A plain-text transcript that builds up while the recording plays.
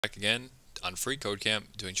Back again on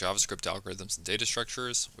FreeCodeCamp doing JavaScript algorithms and data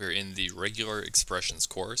structures. We're in the regular expressions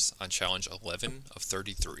course on challenge 11 of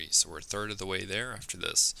 33. So we're a third of the way there after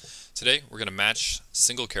this. Today we're going to match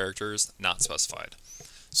single characters not specified.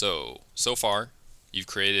 So far you've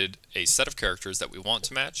created a set of characters that we want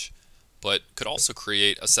to match, but could also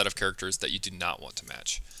create a set of characters that you do not want to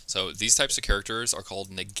match. So these types of characters are called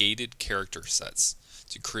negated character sets.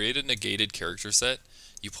 To create a negated character set,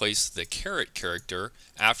 you place the caret character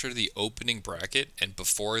after the opening bracket and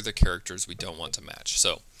before the characters we don't want to match.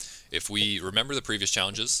 So if we remember the previous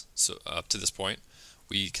challenges, so up to this point,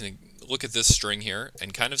 we can look at this string here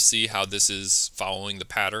and kind of see how this is following the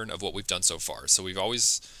pattern of what we've done so far. So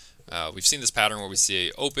we've seen this pattern where we see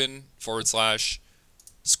a open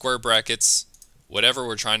 / square brackets, whatever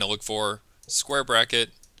we're trying to look for, square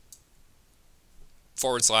bracket, /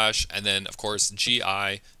 and then of course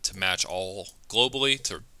GI to match all globally,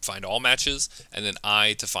 to find all matches, and then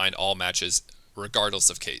I to find all matches regardless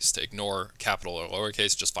of case, to ignore capital or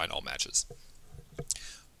lowercase, just find all matches.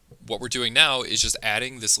 What we're doing now is just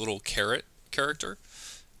adding this little caret character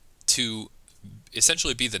to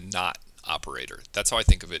essentially be the not operator. That's how I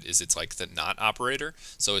think of it, is it's like the not operator.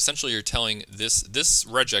 So essentially you're telling this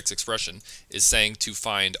RegEx expression is saying to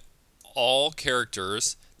find all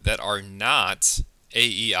characters that are not A,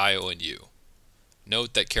 E, I, O, and U.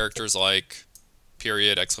 Note that characters like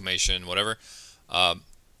period, exclamation, whatever,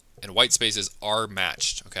 and white spaces are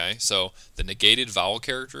matched. Okay, so the negated vowel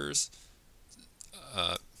characters,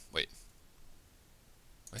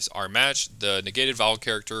 are matched. The negated vowel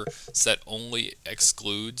character set only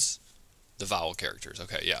excludes the vowel characters.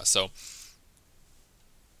 Okay, yeah. So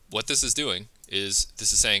what this is doing is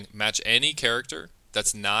this is saying match any character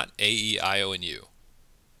that's not A, E, I, O, and U.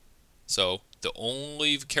 So the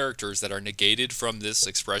only characters that are negated from this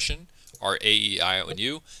expression are A, E, I, O, and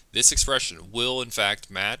U. This expression will in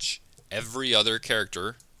fact match every other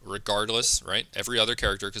character regardless, right? Every other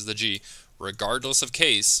character because of the G, regardless of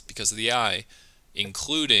case because of the I,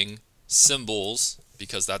 including symbols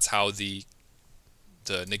because that's how the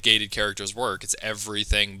negated characters work. It's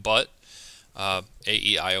everything but A,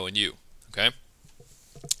 E, I, O, and U. Okay?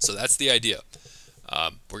 So that's the idea.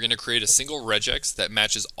 We're going to create a single regex that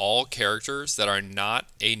matches all characters that are not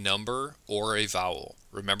a number or a vowel.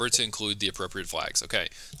 Remember to include the appropriate flags. Okay,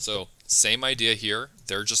 so same idea here.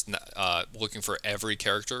 They're just looking for every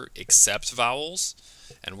character except vowels,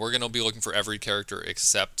 and we're going to be looking for every character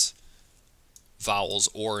except vowels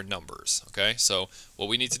or numbers. Okay, so what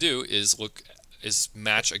we need to do is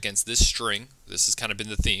match against this string. This has kind of been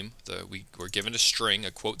the theme. We're given a string,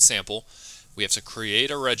 a quote sample. We have to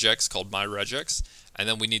create a regex called myRegEx, and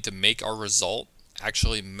then we need to make our result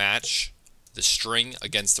actually match the string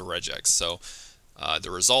against the regex. So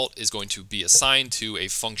the result is going to be assigned to a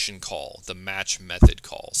function call, the match method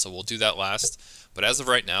call. So we'll do that last, but as of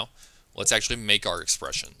right now, let's actually make our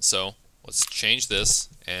expression. So let's change this,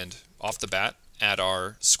 and off the bat, add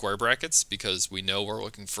our square brackets because we know we're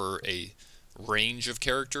looking for a range of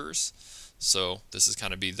characters. So this is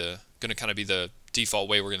going to be the default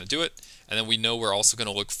way we're going to do it. And then we know we're also going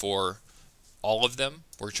to look for all of them.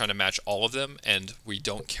 We're trying to match all of them, and we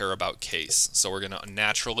don't care about case. So we're going to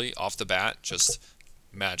naturally, off the bat, just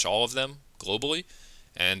match all of them globally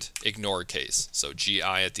and ignore case. So GI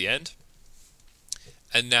at the end.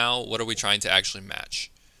 And now what are we trying to actually match?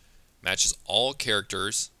 Matches all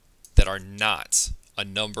characters that are not a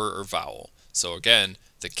number or vowel. So again,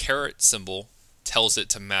 the caret symbol tells it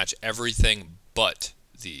to match everything but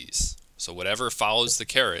these. So whatever follows the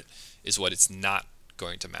caret is what it's not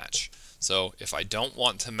going to match. So if I don't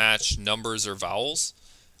want to match numbers or vowels,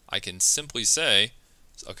 I can simply say,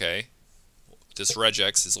 okay, this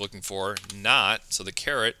regex is looking for not, so the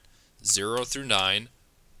caret 0 through 9,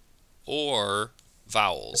 or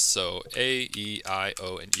vowels, so A, E, I,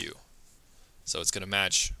 O, and U. So it's going to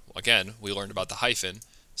match, again, we learned about the hyphen,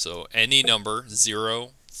 so any number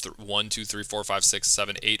 0, 1, 2, 3, 4, 5, 6,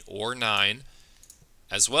 7, 8, or 9,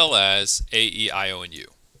 as well as A, E, I, O, and U.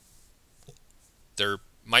 There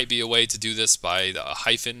might be a way to do this by a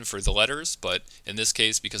hyphen for the letters, but in this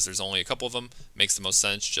case, because there's only a couple of them, makes the most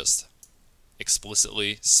sense just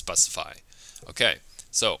explicitly specify. Okay,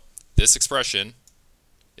 so this expression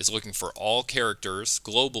is looking for all characters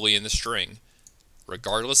globally in the string,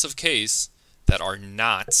 regardless of case, that are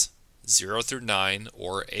not 0 through 9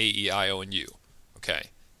 or A, E, I, O, and U. Okay,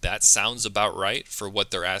 that sounds about right for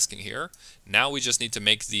what they're asking here. Now we just need to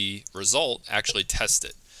make the result actually test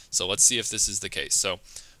it. So let's see if this is the case. So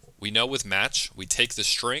we know with match, we take the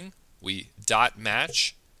string, we dot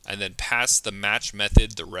match, and then pass the match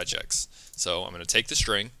method the regex. So I'm going to take the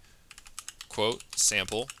string, quote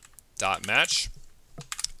sample dot match,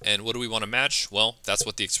 And what do we want to match? Well, that's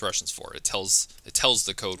what the expression's for. It tells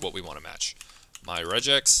the code what we want to match. My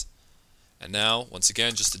regex. And now, once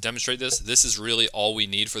again, just to demonstrate this, this is really all we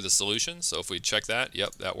need for the solution. So if we check that,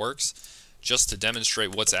 yep, that works. Just to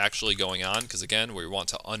demonstrate what's actually going on, because again, we want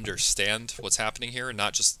to understand what's happening here and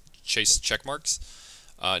not just chase check marks.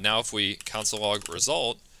 Now if we console log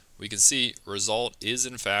result, we can see result is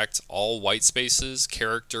in fact all white spaces,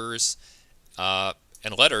 characters,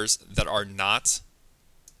 and letters that are not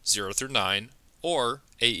 0 through 9 or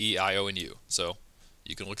A, E, I, O, and U. So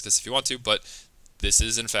you can look at this if you want to, but this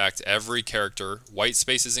is in fact every character, white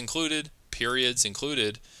spaces included, periods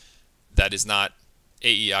included, that is not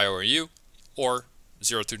A, E, I, O, or U, or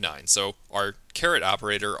 0 through 9. So our caret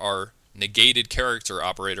operator, our negated character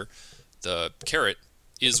operator, the caret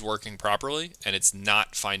is working properly and it's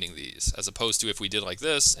not finding these, as opposed to if we did like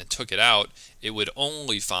this and took it out, it would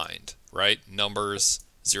only find, right, numbers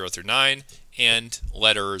 0 through 9 and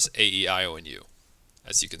letters A, E, I, O, and U,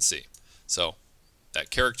 as you can see. So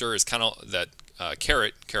that character is kind of, that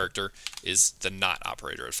caret character is the not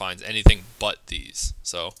operator. It finds anything but these.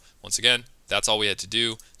 So once again, that's all we had to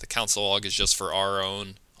do. The console log is just for our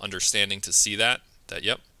own understanding to see that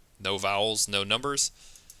yep, no vowels, no numbers,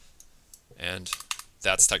 and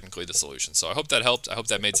that's technically the solution. So I hope that helped. I hope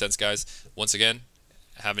that made sense, guys. Once again,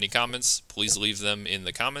 have any comments, please leave them in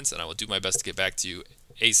the comments, and I will do my best to get back to you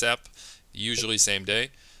ASAP, usually same day.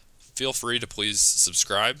 Feel free to please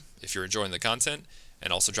subscribe if you're enjoying the content,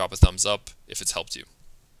 and also drop a thumbs up if it's helped you.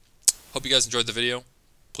 Hope you guys enjoyed the video.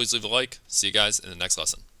 Please leave a like. See you guys in the next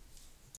lesson.